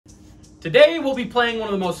Today we'll be playing one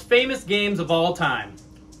of the most famous games of all time.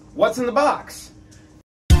 What's in the box?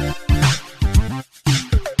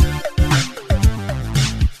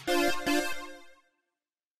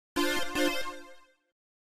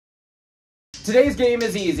 Today's game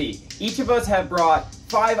is easy. Each of us have brought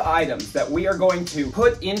 5 items that we are going to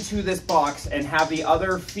put into this box and have the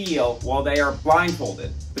other feel while they are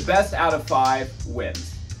blindfolded. The best out of 5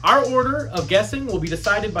 wins. Our order of guessing will be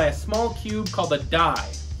decided by a small cube called a die.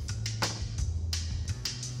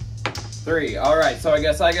 3. Alright, so I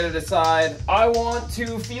guess I gotta decide. I want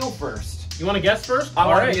to feel first. You want to guess first? I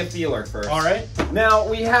want to be a feeler first. Alright. Now,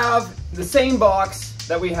 we have the same box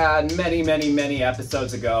that we had many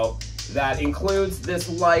episodes ago that includes this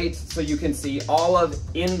light so you can see all of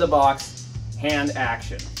in the box hand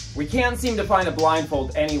action. We can't seem to find a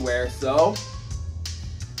blindfold anywhere, so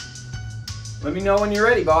let me know when you're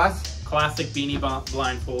ready, boss. Classic beanie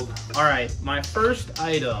blindfold. Alright, my first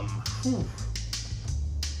item. Whew.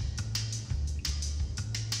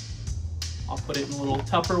 I'll put it in a little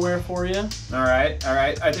Tupperware for you. Alright.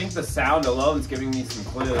 I think the sound alone is giving me some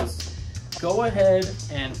clues. Go ahead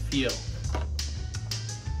and feel.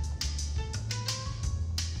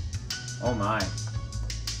 Oh my.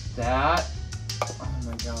 That, oh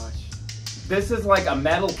my gosh. This is like a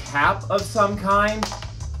metal cap of some kind.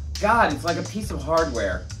 God, it's like a piece of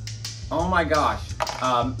hardware. Oh my gosh.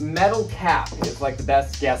 Metal cap is like the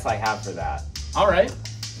best guess I have for that. Alright.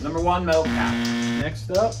 Number 1, metal cap. Next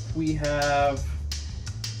up, we have...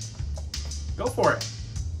 Go for it.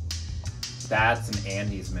 That's an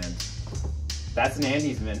Andes Mint. That's an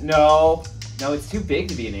Andes Mint. No, it's too big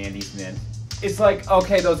to be an Andes Mint. It's like,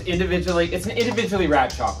 okay, it's an individually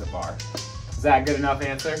wrapped chocolate bar. Is that a good enough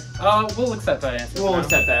answer? We'll accept that answer. We'll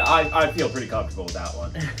accept that. I feel pretty comfortable with that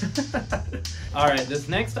one. Alright, this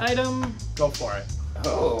next item, go for it.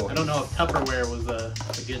 Oh. I don't know if Tupperware was a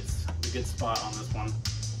good spot on this one.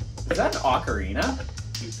 Is that an ocarina?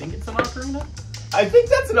 You think it's an ocarina? I think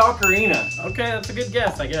that's an ocarina. Okay, that's a good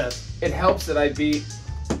guess, I guess. It helps that I beat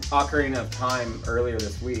Ocarina of Time earlier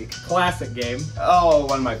this week. Classic game. Oh,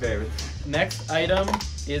 one of my favorites. Next item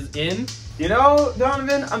is in... You know,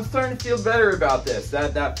 Donovan, I'm starting to feel better about this.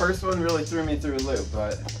 That first one really threw me through a loop,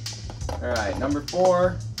 but... Alright, number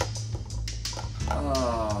 4.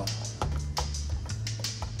 Oh.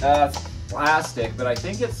 That's plastic, but I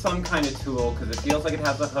think it's some kind of tool, because it feels like it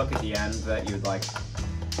has a hook at the end that you'd, like,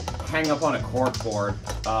 hang up on a cork board.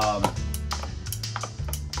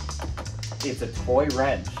 It's a toy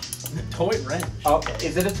wrench. A toy wrench? Okay.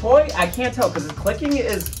 Is it a toy? I can't tell, because the clicking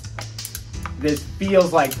is... This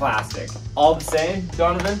feels like plastic. All the same,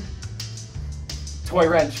 Donovan? Toy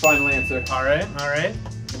wrench, final answer. Alright.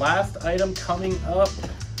 Last item coming up.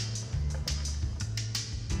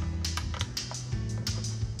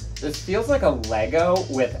 This feels like a Lego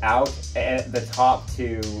without the top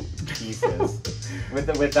 2 pieces.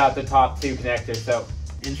 Without the top 2 connectors, so...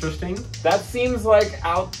 Interesting. That seems like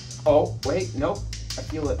out... Oh, wait, nope. I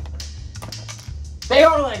feel it. They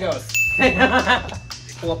are Legos!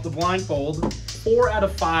 Pull up the blindfold. 4 out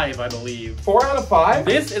of 5, I believe. 4 out of 5?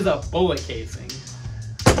 This is a bullet casing.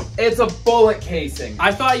 It's a bullet casing.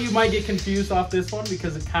 I thought you might get confused off this one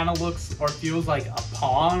because it kind of looks or feels like a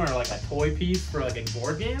pawn or like a toy piece for like a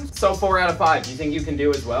board game. So 4 out of 5. Do you think you can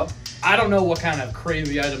do as well? I don't know what kind of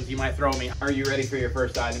crazy items you might throw me. Are you ready for your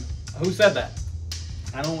first item? Who said that?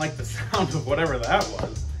 I don't like the sound of whatever that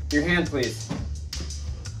was. Your hand, please.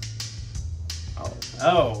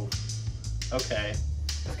 Oh. Okay.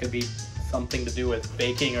 This could be something to do with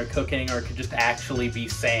baking or cooking, or it could just actually be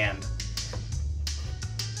sand.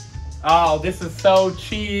 Oh, this is so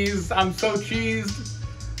cheese. I'm so cheesed.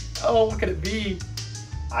 Oh, what could it be?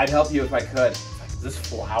 I'd help you if I could. Is this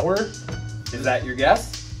flour? Is that your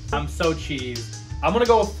guess? I'm so cheesed. I'm gonna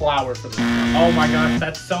go with flour for this one. Oh my gosh,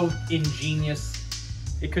 that's so ingenious.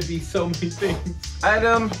 It could be so many things.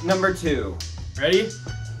 Item number 2. Ready?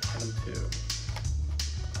 Item 2.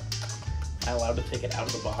 Am I allowed to take it out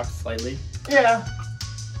of the box slightly? Yeah.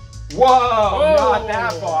 Whoa, not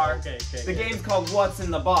that far. Okay. The game's called What's in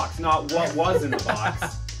the Box, not What Was in the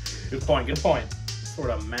Box. Good point. What sort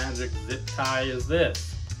of magic zip tie is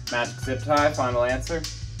this? Magic zip tie, final answer.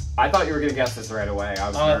 I thought you were going to guess this right away. I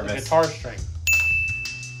was nervous. The guitar string.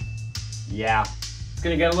 Yeah. It's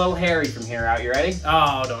going to get a little hairy from here out. You ready?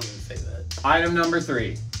 Oh, don't even say that. Item number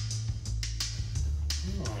 3.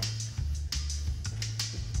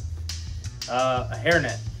 A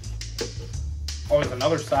hairnet. Oh, there's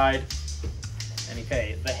another side. And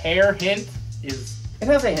okay, the hair hint is... It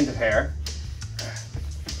has a hint of hair.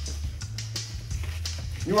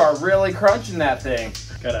 You are really crunching that thing.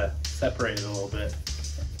 Gotta separate it a little bit.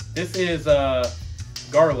 This is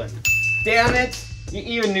garland. Damn it! You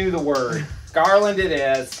even knew the word. Garland it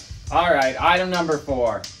is. All right, item number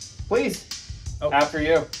 4. Please, after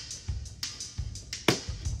you.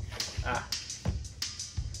 Ah.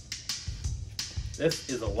 This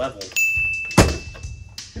is a level.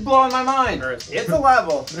 You're blowing my mind. Or is it? It's a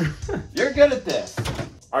level. You're good at this.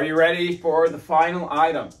 Are you ready for the final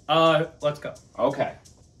item? Let's go. Okay.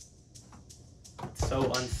 It's so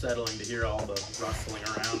unsettling to hear all the rustling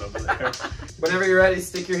around over there. Whenever you're ready,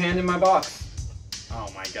 stick your hand in my box. Oh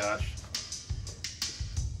my gosh.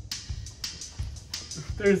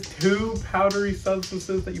 There's 2 powdery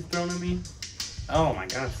substances that you've thrown at me. Oh my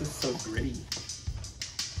gosh, this is so gritty.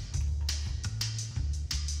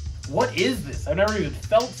 What is this? I've never even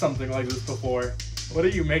felt something like this before. What are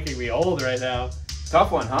you making me hold right now?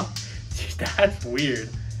 Tough one, huh? That's weird.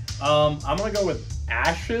 I'm gonna go with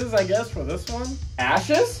ashes, I guess, for this one.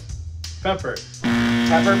 Ashes? Pepper.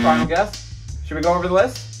 Pepper, final guess? Should we go over the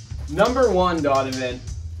list? Number 1, Donovan,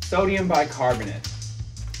 sodium bicarbonate,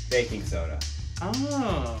 baking soda.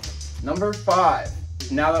 Oh. Number 5,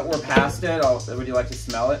 now that we're past it, would you like to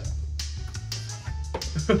smell it?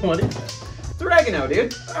 What is it? It's oregano,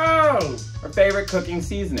 dude. Oh. Our favorite cooking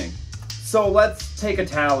seasoning. So let's take a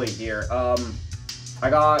tally here. I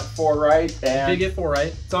got 4 right, and Did you get 4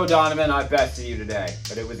 right? so Donovan, I bested you today,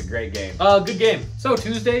 but it was a great game. Good game. So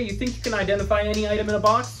Tuesday, you think you can identify any item in a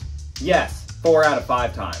box? Yes, 4 out of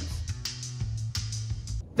 5 times.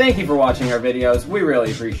 Thank you for watching our videos. We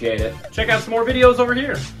really appreciate it. Check out some more videos over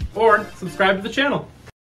here, or subscribe to the channel.